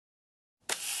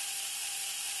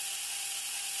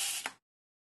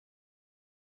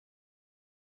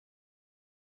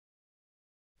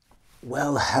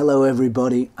Well, hello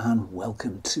everybody and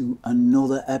welcome to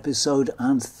another episode,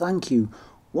 and thank you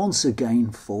once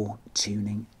again for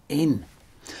tuning in.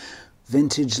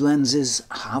 Vintage lenses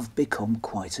have become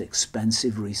quite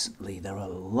expensive recently. There are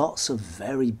lots of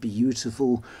very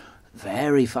beautiful,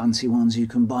 very fancy ones you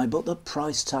can buy, but the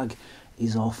price tag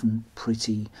is often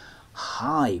pretty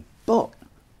high. But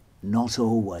not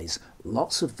always.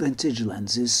 Lots of vintage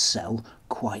lenses sell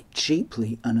quite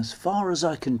cheaply, and as far as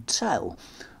I can tell,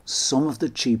 some of the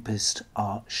cheapest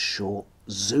are short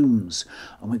zooms,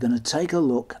 and we're going to take a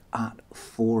look at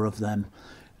 4 of them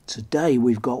today.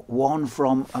 We've got one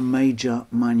from a major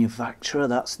manufacturer.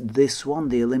 That's this one,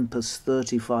 the Olympus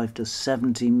 35 to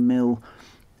 70mm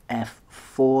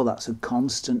f4. That's a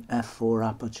constant f4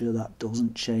 aperture that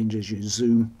doesn't change as you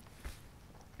zoom.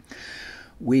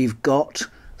 We've got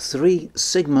 3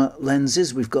 Sigma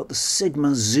lenses. We've got the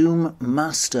Sigma Zoom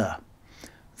Master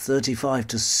 35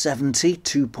 to 70,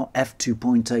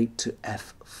 f2.8 to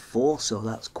f4, so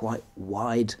that's quite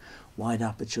wide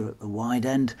aperture at the wide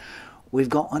end. We've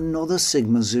got another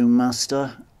Sigma Zoom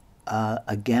Master,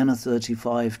 again a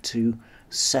 35 to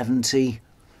 70,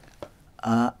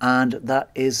 and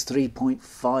that is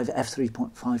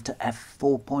f3.5 to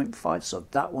f4.5, so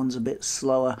that one's a bit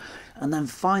slower. And then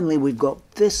finally we've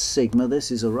got this Sigma.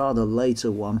 This is a rather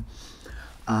later one.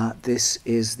 This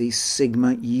is the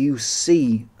Sigma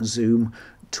UC Zoom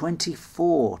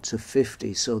 24 to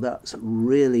 50, so that's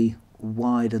really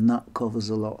wide, and that covers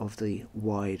a lot of the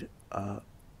wide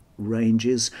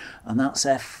ranges, and that's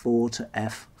f4 to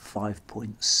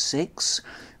f5.6,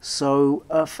 so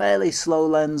a fairly slow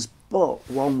lens, but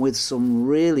one with some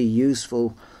really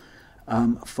useful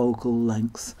focal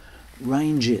length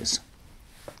ranges.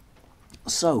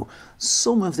 So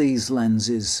some of these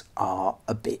lenses are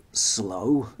a bit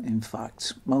slow. In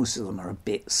fact, most of them are a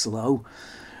bit slow.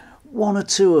 1 or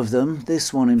 2 of them,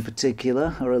 this one in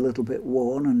particular, are a little bit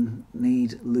worn and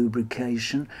need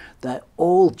lubrication. They're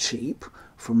all cheap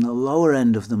from the lower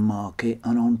end of the market,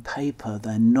 and on paper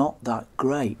they're not that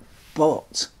great,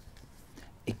 but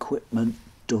equipment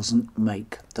doesn't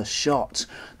make the shot.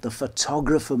 The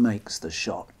photographer makes the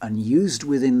shot, and used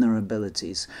within their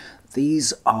abilities,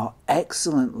 these are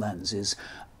excellent lenses,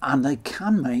 and they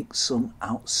can make some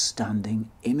outstanding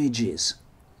images.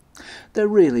 They're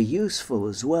really useful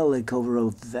as well. They cover a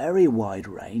very wide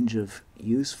range of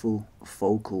useful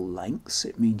focal lengths.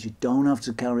 It means you don't have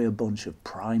to carry a bunch of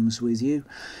primes with you.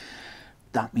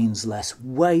 That means less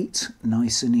weight,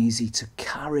 nice and easy to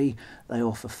carry. They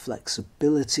offer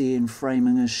flexibility in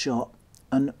framing a shot,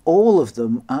 and all of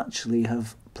them actually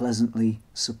have pleasantly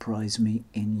surprised me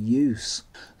in use.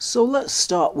 So let's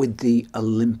start with the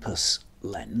Olympus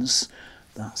lens.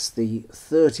 That's the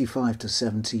 35 to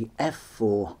 70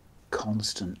 f4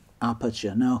 constant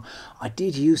aperture. Now, I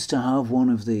did used to have one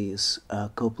of these a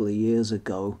couple of years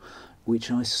ago,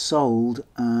 which I sold,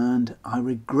 and I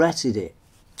regretted it.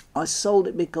 I sold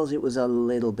it because it was a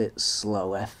little bit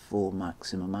slow, f4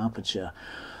 maximum aperture.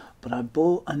 But I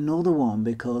bought another one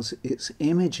because its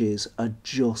images are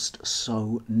just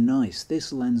so nice.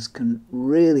 This lens can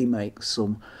really make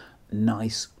some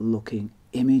nice looking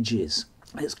images.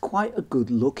 It's quite a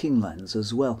good looking lens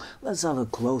as well. Let's have a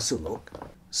closer look.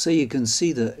 So you can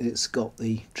see that it's got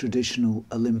the traditional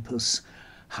Olympus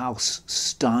house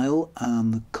style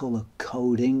and the colour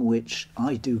coding, which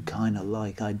I do kind of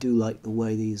like. I do like the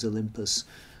way these Olympus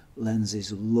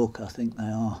lenses look. I think they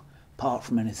are, apart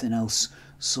from anything else,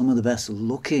 some of the best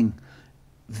looking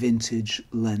vintage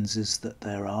lenses that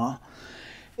there are.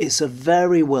 It's a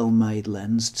very well made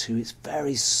lens too. It's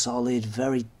very solid,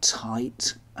 very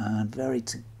tight and very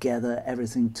together.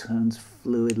 Everything turns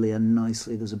fluidly and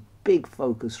nicely. There's a big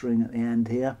focus ring at the end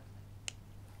here.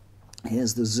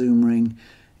 Here's the zoom ring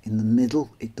in the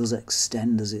middle. It does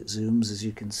extend as it zooms, as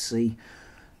you can see.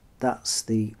 That's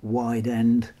the wide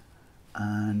end,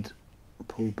 and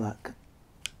pull back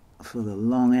for the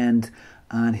long end.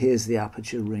 And here's the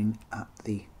aperture ring at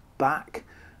the back,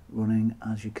 running,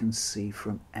 as you can see,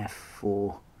 from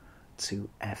f4 to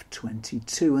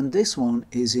f22. And this one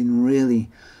is in really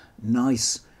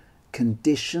nice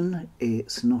condition.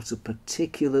 It's not a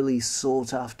particularly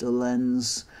sought after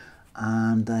lens,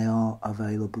 and they are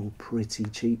available pretty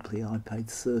cheaply. I paid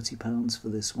 £30 for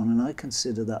this one, and I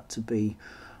consider that to be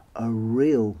a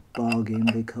real bargain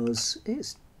because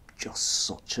it's just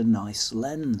such a nice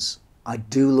lens. I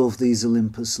do love these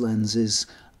Olympus lenses,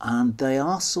 and they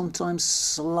are sometimes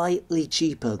slightly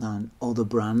cheaper than other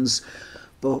brands,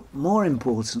 but more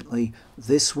importantly,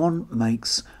 this one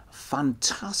makes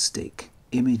fantastic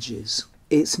images.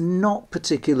 It's not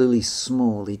particularly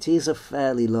small. It is a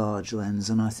fairly large lens,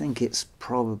 and I think it's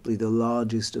probably the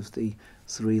largest of the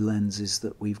three lenses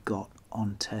that we've got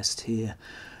on test here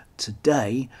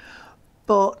today,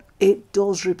 but it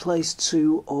does replace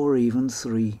 2 or even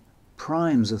 3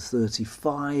 primes, a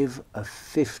 35, a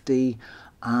 50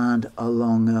 and a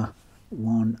longer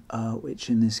one, which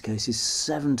in this case is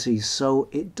 70. So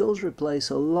it does replace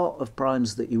a lot of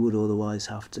primes that you would otherwise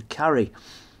have to carry.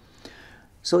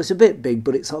 So it's a bit big,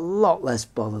 but it's a lot less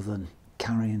bother than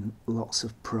carrying lots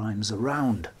of primes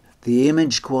around. The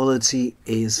image quality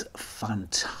is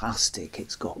fantastic.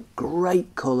 It's got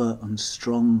great colour and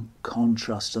strong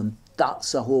contrast, and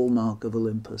that's a hallmark of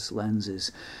Olympus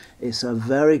lenses. It's a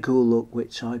very cool look,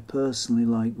 which I personally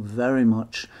like very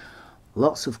much.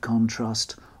 Lots of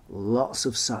contrast, lots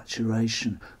of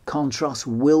saturation. Contrast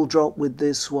will drop with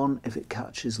this one if it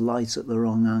catches light at the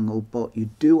wrong angle, but you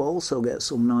do also get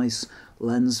some nice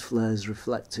lens flares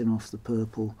reflecting off the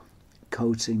purple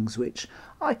coatings, which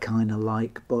I kind of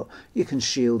like, but you can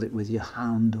shield it with your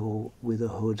hand or with a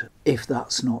hood if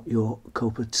that's not your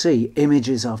cup of tea.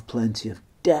 Images have plenty of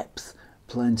depth,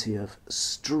 plenty of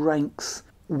strength.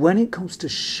 When it comes to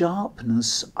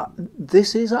sharpness,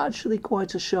 this is actually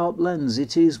quite a sharp lens.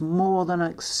 It is more than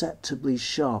acceptably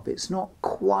sharp. It's not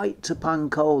quite to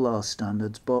Pancolar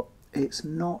standards, but it's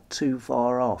not too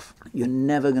far off. You're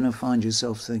never going to find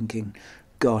yourself thinking,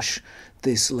 gosh,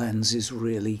 this lens is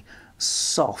really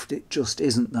soft. It just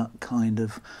isn't that kind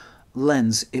of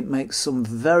lens. It makes some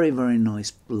very, very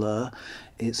nice blur.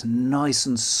 It's nice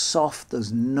and soft.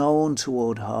 There's no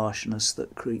untoward harshness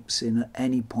that creeps in at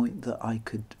any point that I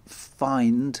could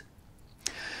find.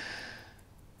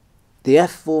 The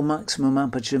f4 maximum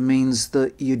aperture means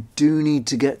that you do need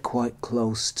to get quite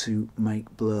close to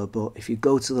make blur, but if you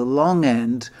go to the long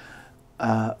end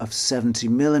of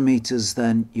 70mm,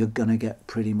 then you're going to get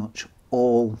pretty much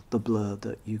all the blur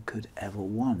that you could ever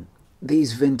want.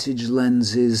 These vintage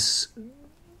lenses,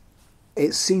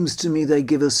 it seems to me they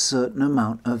give a certain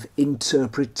amount of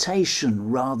interpretation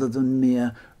rather than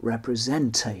mere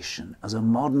representation, as a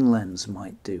modern lens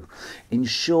might do. In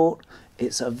short,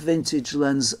 it's a vintage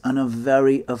lens and a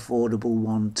very affordable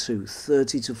one too.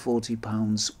 30 to 40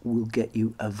 pounds will get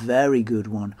you a very good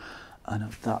one, and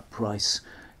at that price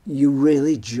you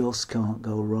really just can't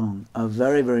go wrong. A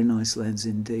very, very nice lens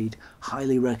indeed.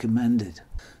 Highly recommended.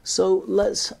 So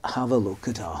let's have a look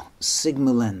at our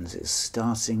Sigma lenses,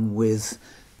 starting with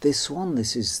this one.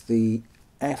 This is the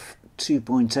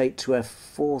f2.8 to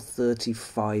f4,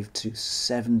 35 to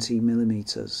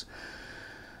 70mm.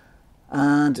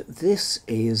 And this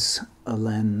is a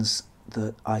lens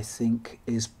that I think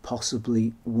is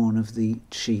possibly one of the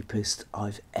cheapest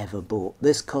I've ever bought.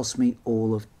 This cost me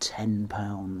all of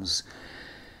 £10.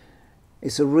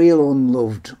 It's a real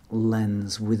unloved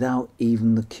lens without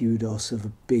even the kudos of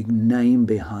a big name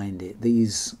behind it.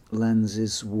 These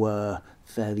lenses were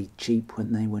fairly cheap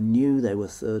when they were new. They were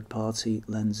third-party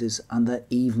lenses, and they're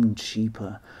even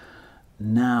cheaper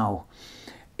now.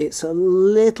 It's a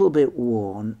little bit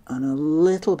worn and a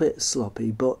little bit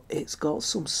sloppy, but it's got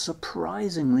some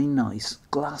surprisingly nice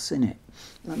glass in it.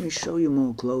 Let me show you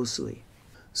more closely.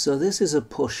 So this is a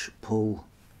push-pull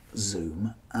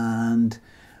zoom, and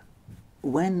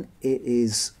when it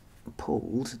is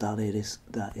pulled, that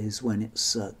is when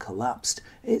it's collapsed,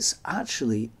 it's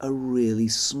actually a really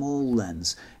small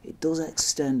lens. It does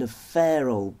extend a fair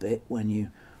old bit when you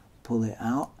pull it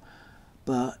out,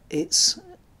 but it's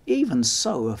even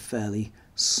so a fairly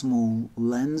small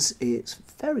lens. It's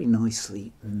very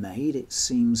nicely made. It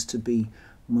seems to be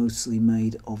mostly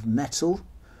made of metal,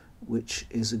 which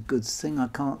is a good thing. I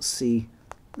can't see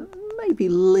maybe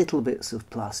little bits of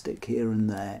plastic here and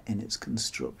there in its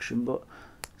construction, but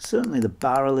certainly the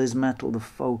barrel is metal, the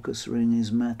focus ring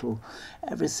is metal.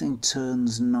 Everything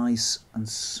turns nice and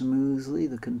smoothly.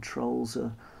 The controls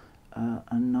are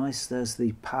nice. There's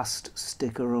the past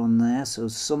sticker on there, so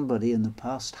somebody in the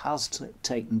past has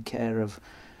taken care of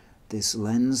this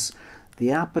lens.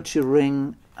 The aperture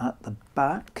ring at the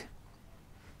back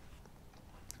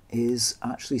is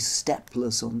actually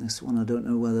stepless on this one. I don't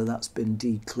know whether that's been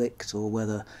declicked or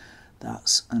whether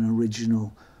that's an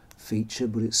original feature,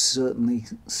 but it's certainly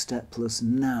stepless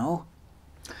now.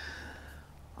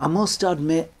 I must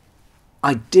admit,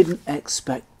 I didn't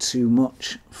expect too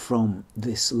much from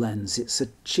this lens. It's a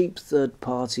cheap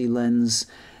third-party lens.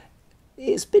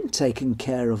 It's been taken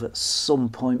care of at some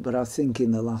point, but I think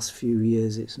in the last few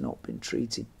years it's not been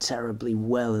treated terribly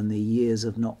well, and the years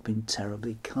have not been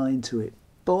terribly kind to it.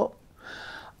 But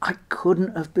I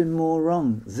couldn't have been more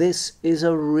wrong. This is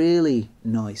a really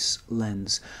nice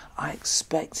lens. I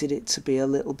expected it to be a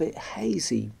little bit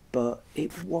hazy, but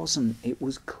it wasn't. It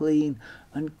was clean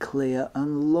and clear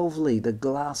and lovely. The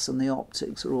glass and the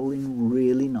optics are all in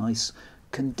really nice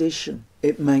condition.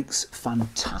 It makes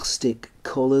fantastic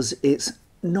colours. It's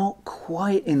not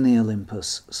quite in the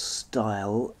Olympus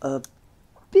style, a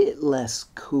bit less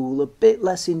cool, a bit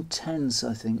less intense,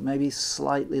 I think, maybe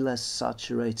slightly less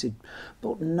saturated,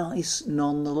 but nice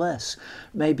nonetheless.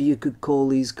 Maybe you could call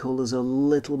these colours a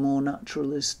little more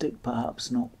naturalistic,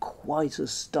 perhaps not quite as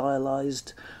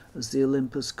stylised as the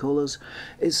Olympus colours.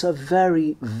 It's a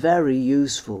very, very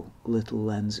useful little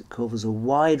lens. It covers a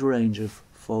wide range of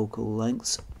focal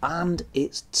lengths and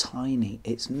it's tiny.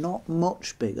 It's not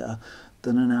much bigger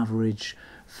than an average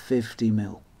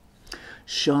 50mm.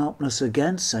 Sharpness,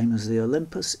 again, same as the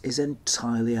Olympus, is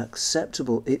entirely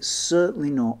acceptable. It's certainly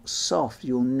not soft.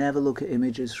 You'll never look at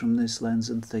images from this lens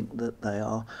and think that they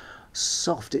are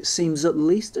soft. It seems at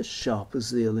least as sharp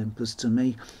as the Olympus to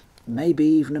me, maybe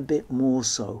even a bit more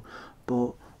so.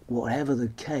 But whatever the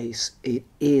case, it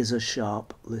is a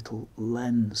sharp little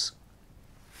lens.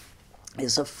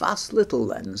 It's a fast little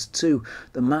lens too.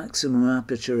 The maximum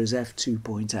aperture is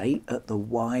f2.8 at the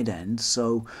wide end,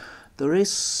 so there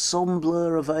is some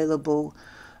blur available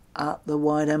at the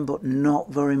wide end, but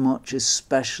not very much,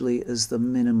 especially as the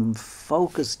minimum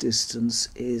focus distance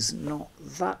is not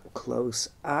that close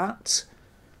at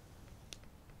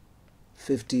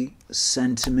 50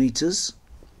 centimeters.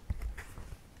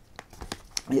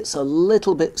 It's a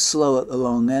little bit slow at the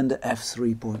long end at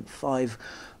f3.5,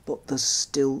 but there's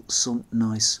still some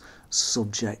nice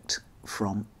subject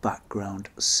from background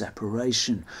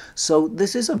separation. So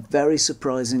this is a very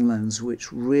surprising lens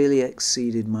which really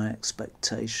exceeded my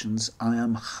expectations, I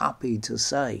am happy to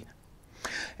say.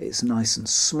 It's nice and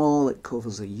small, it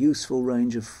covers a useful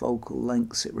range of focal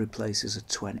lengths, it replaces a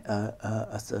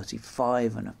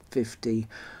 35 and a 50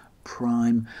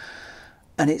 prime,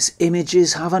 and its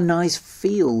images have a nice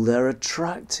feel, they're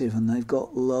attractive and they've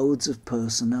got loads of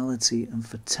personality, and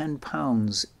for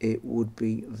 £10 it would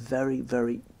be very,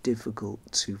 very difficult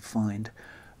to find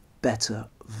better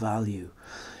value.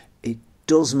 It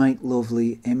does make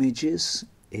lovely images,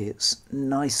 it's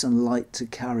nice and light to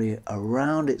carry it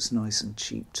around, it's nice and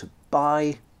cheap to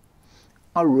buy.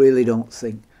 I really don't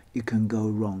think you can go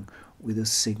wrong with a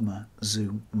Sigma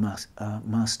Zoom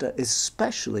Master,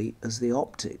 especially as the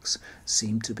optics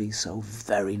seem to be so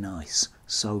very nice.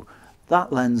 So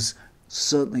that lens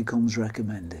certainly comes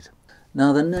recommended.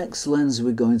 Now the next lens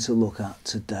we're going to look at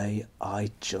today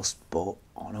I just bought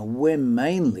on a whim,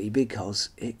 mainly because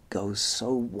it goes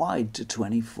so wide to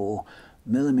 24mm.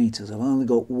 I've only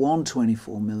got one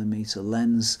 24mm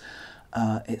lens.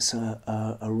 It's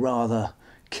a rather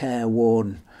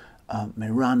careworn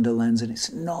Miranda lens, and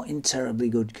it's not in terribly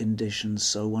good condition,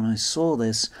 so when I saw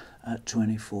this at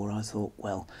 24 I thought,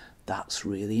 well, that's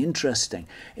really interesting.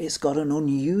 It's got an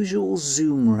unusual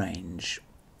zoom range,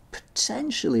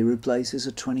 potentially replaces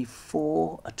a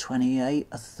 24, a 28,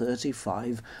 a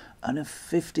 35 and a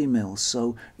 50mm,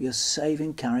 so you're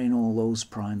saving carrying all those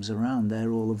primes around.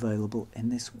 They're all available in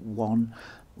this one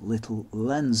little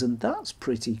lens, and that's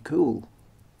pretty cool.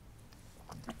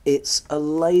 It's a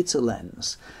later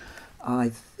lens. I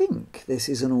think this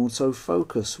is an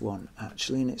autofocus one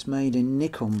actually, and it's made in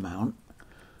Nikon mount,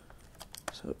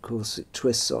 so of course it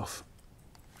twists off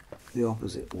the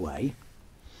opposite way.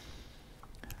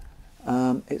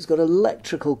 It's got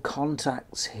electrical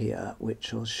contacts here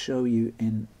which I'll show you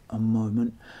in a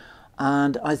moment,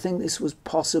 and I think this was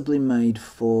possibly made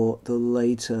for the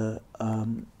later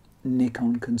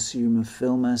Nikon consumer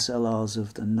film SLRs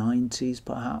of the 90s,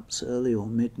 perhaps early or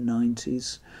mid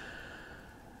 90s.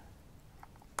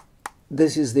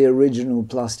 This is the original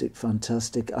Plastic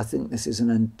Fantastic. I think this is an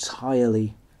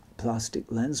entirely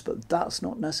plastic lens, but that's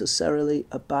not necessarily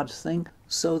a bad thing.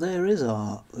 So there is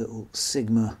our little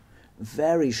Sigma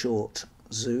very short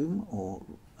zoom, or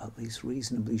at least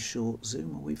reasonably short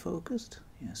zoom. Are we focused?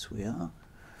 Yes, we are.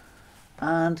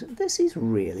 And this is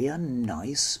really a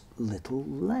nice little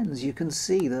lens. You can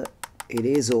see that it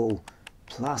is all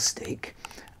plastic,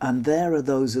 and there are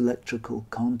those electrical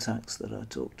contacts that I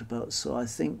talked about. So I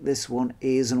think this one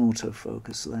is an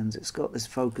autofocus lens. It's got this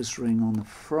focus ring on the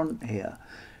front here,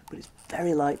 but it's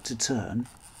very light to turn,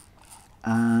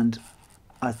 and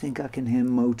I think I can hear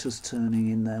motors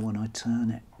turning in there when I turn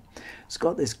it. It's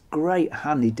got this great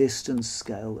handy distance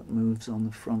scale that moves on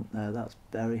the front there. That's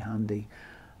very handy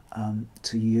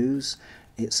to use.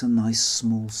 It's a nice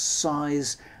small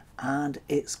size, and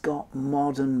it's got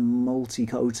modern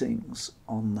multi-coatings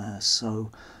on there,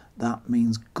 so that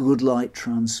means good light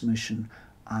transmission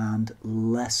and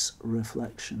less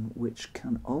reflection, which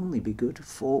can only be good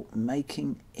for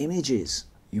making images.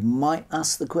 You might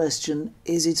ask the question,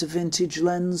 is it a vintage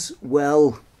lens?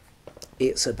 Well,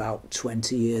 it's about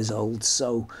 20 years old,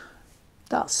 so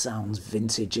That sounds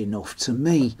vintage enough to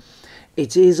me.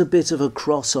 It is a bit of a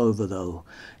crossover though.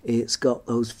 It's got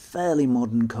those fairly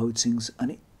modern coatings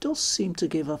and it does seem to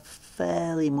give a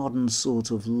fairly modern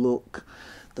sort of look.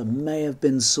 There may have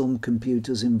been some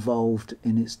computers involved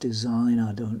in its design,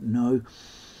 I don't know.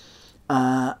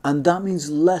 And that means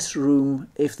less room.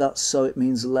 If that's so, it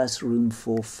means less room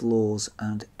for flaws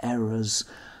and errors,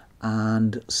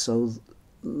 and so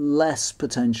less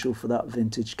potential for that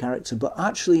vintage character. But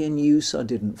actually in use I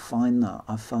didn't find that.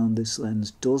 I found this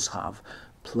lens does have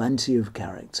plenty of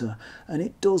character and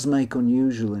it does make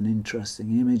unusual and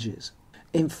interesting images.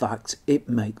 In fact, it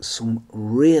makes some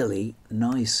really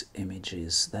nice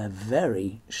images. They're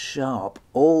very sharp.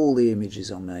 All the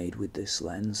images are made with this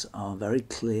lens are very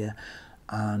clear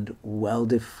and well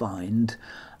defined,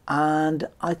 and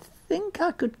I think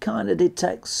I could kind of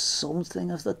detect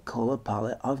something of the colour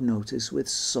palette I've noticed with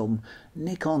some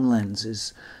Nikon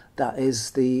lenses. That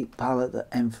is the palette that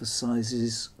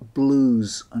emphasises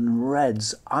blues and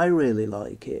reds. I really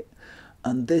like it.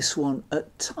 And this one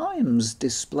at times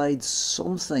displayed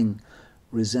something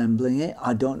resembling it.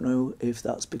 I don't know if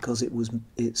that's because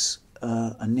it's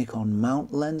a Nikon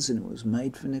mount lens and it was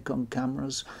made for Nikon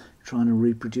cameras, trying to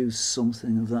reproduce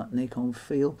something of that Nikon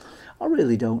feel. I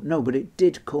really don't know, but it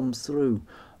did come through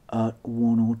at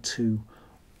 1 or 2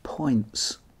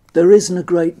 points. There isn't a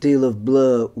great deal of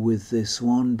blur with this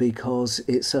one because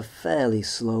it's a fairly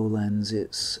slow lens.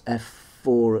 It's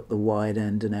f4 at the wide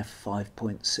end and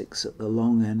f5.6 at the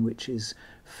long end, which is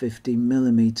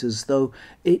 50mm, though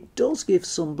it does give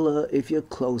some blur if you're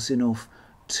close enough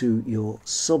to your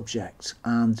subject,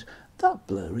 and that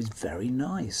blur is very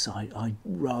nice. I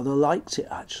rather liked it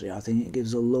actually. I think it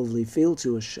gives a lovely feel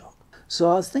to a shot.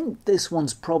 So I think this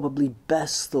one's probably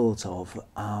best thought of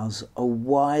as a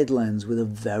wide lens with a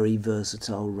very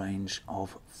versatile range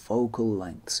of focal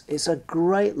lengths. It's a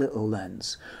great little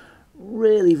lens,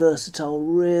 really versatile,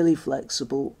 really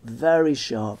flexible, very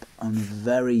sharp and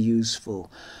very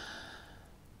useful.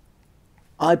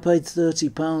 I paid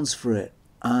 £30 for it,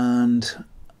 and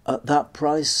at that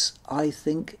price I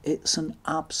think it's an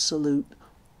absolute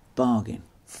bargain.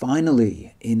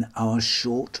 Finally, in our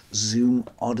short zoom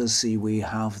odyssey, we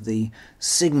have the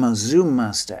Sigma Zoom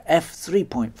Master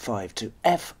f3.5 to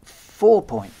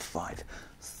f4.5,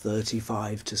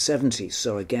 35 to 70.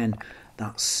 So again,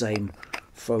 that same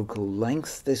focal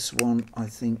length. This one I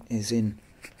think is in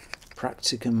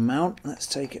Practicum mount. Let's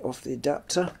take it off the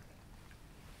adapter.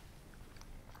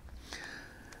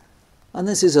 And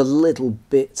this is a little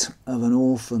bit of an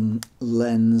orphan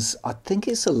lens. I think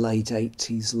it's a late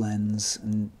 80s lens,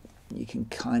 and you can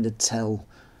kind of tell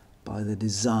by the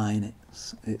design.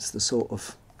 It's the sort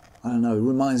of, I don't know, it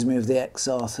reminds me of the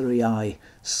XR3i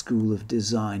school of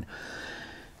design.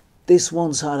 This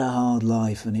one's had a hard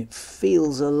life and it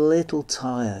feels a little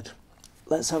tired.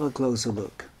 Let's have a closer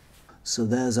look. So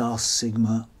there's our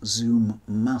Sigma Zoom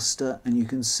Master, and you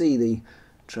can see the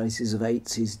traces of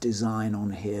 80s design on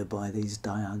here by these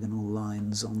diagonal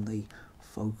lines on the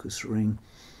focus ring.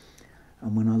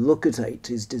 And when I look at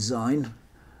 80s design,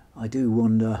 I do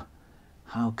wonder,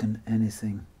 how can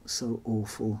anything so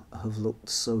awful have looked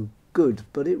so good?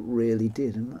 But it really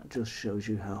did, and that just shows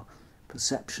you how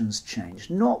perceptions change.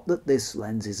 Not that this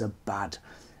lens is a bad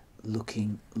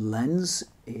looking lens,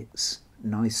 it's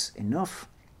nice enough.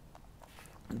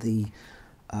 The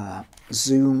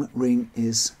zoom ring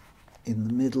is in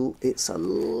the middle. It's a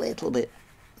little bit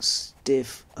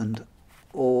stiff and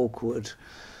awkward.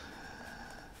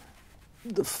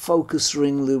 The focus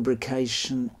ring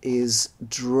lubrication is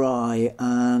dry,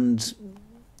 and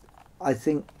I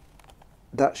think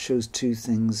that shows two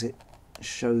things. It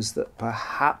shows that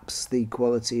perhaps the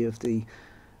quality of the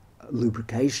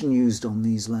lubrication used on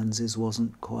these lenses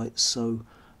wasn't quite so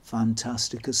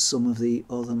fantastic as some of the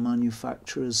other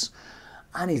manufacturers.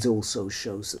 And it also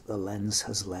shows that the lens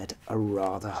has led a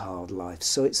rather hard life.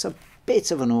 So it's a bit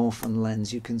of an orphan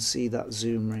lens. You can see that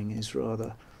zoom ring is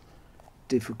rather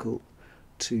difficult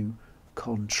to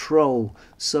control.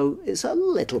 So it's a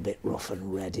little bit rough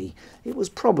and ready. It was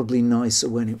probably nicer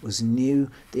when it was new.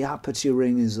 The aperture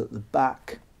ring is at the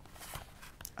back.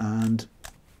 And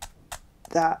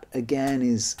that again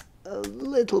is a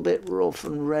little bit rough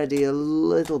and ready, a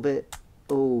little bit,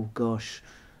 oh gosh,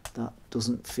 that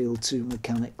doesn't feel too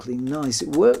mechanically nice.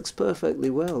 It works perfectly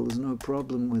well, there's no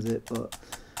problem with it, but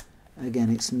again,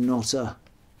 it's not a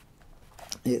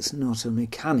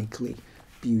mechanically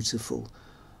beautiful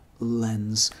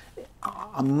lens.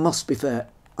 I must be fair,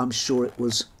 I'm sure it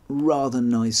was rather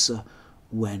nicer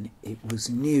when it was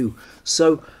new.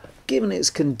 So given its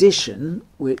condition,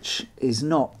 which is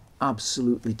not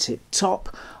absolutely tip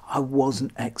top, I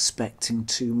wasn't expecting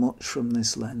too much from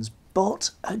this lens, but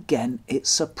again, it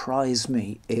surprised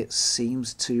me. It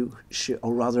seems to shoot,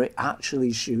 or rather it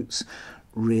actually shoots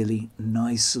really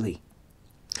nicely.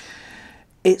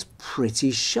 It's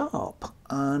pretty sharp,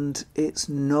 and it's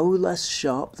no less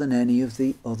sharp than any of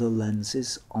the other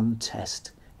lenses on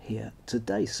test here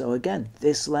today. So again,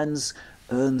 this lens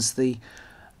earns the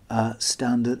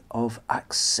standard of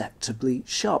acceptably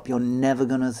sharp. You're never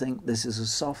going to think this is a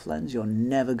soft lens. You're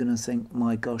never going to think,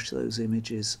 my gosh, those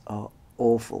images are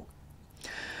awful.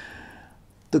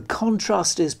 The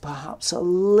contrast is perhaps a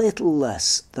little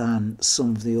less than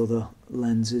some of the other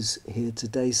lenses here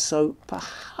today, so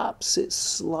perhaps it's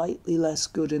slightly less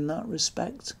good in that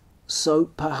respect. So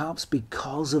perhaps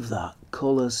because of that,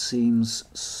 colour seems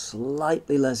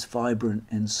slightly less vibrant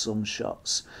in some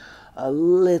shots, a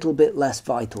little bit less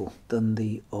vital than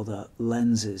the other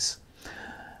lenses.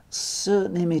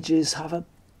 Certain images have a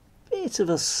bit of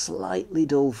a slightly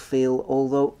dull feel,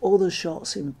 although other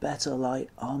shots in better light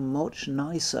are much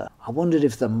nicer. I wondered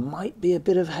if there might be a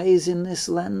bit of haze in this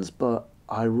lens, but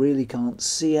I really can't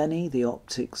see any. The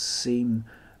optics seem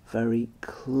very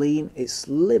clean. It's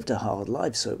lived a hard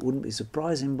life, so it wouldn't be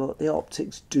surprising, but the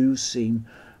optics do seem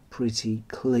pretty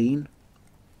clean.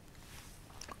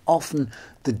 Often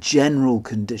the general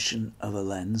condition of a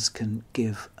lens can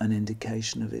give an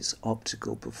indication of its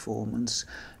optical performance.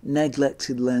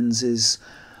 Neglected lenses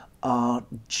are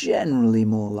generally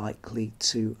more likely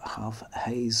to have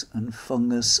haze and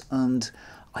fungus, and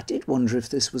I did wonder if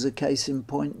this was a case in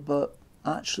point, but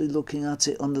actually looking at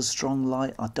it under strong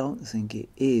light, I don't think it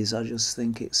is. I just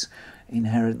think it's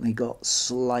inherently got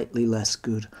slightly less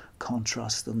good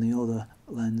contrast than the other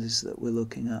lenses that we're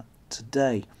looking at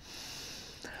today.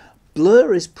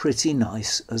 Blur is pretty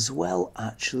nice as well,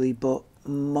 actually, but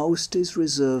most is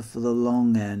reserved for the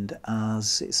long end,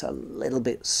 as it's a little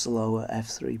bit slower,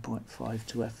 f3.5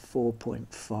 to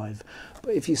f4.5.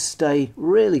 But if you stay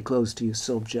really close to your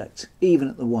subject, even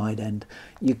at the wide end,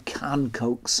 you can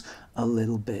coax a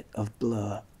little bit of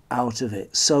blur out of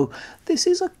it. So this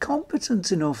is a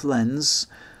competent enough lens,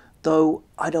 though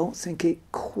I don't think it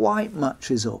quite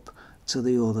matches up to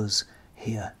the others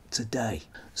here today.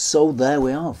 So there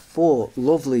we are, 4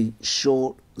 lovely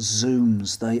short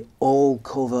zooms. They all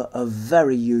cover a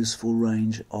very useful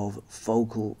range of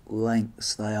focal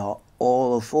lengths. They are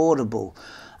all affordable,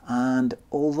 and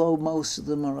although most of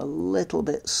them are a little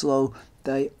bit slow,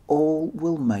 they all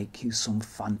will make you some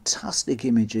fantastic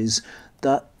images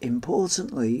that,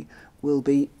 importantly, will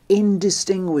be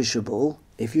indistinguishable,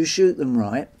 if you shoot them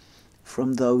right,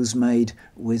 from those made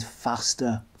with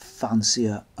faster,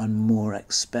 fancier and more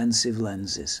expensive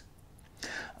lenses.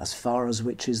 As far as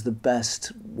which is the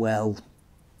best, well,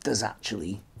 there's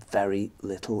actually very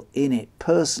little in it.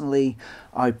 Personally,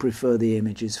 I prefer the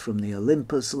images from the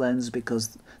Olympus lens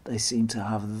because they seem to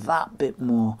have that bit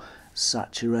more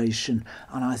saturation,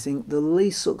 and I think the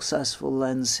least successful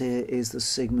lens here is the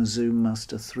Sigma Zoom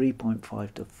Master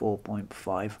 3.5 to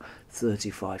 4.5,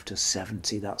 35 to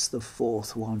 70. That's the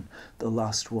 4th one, the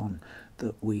last one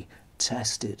that we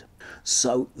tested.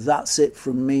 So that's it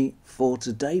from me for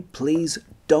today. Please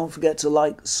don't forget to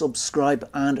like, subscribe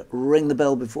and ring the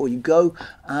bell before you go.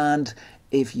 And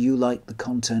if you like the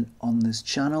content on this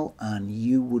channel and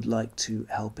you would like to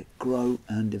help it grow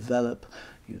and develop,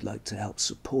 you'd like to help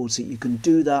support it, you can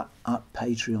do that at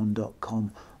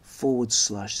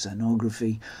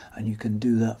patreon.com/Zenography, and you can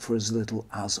do that for as little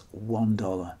as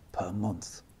 $1 per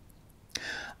month.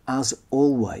 As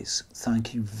always,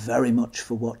 thank you very much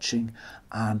for watching,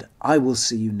 and I will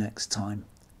see you next time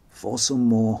for some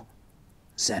more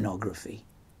Zenography.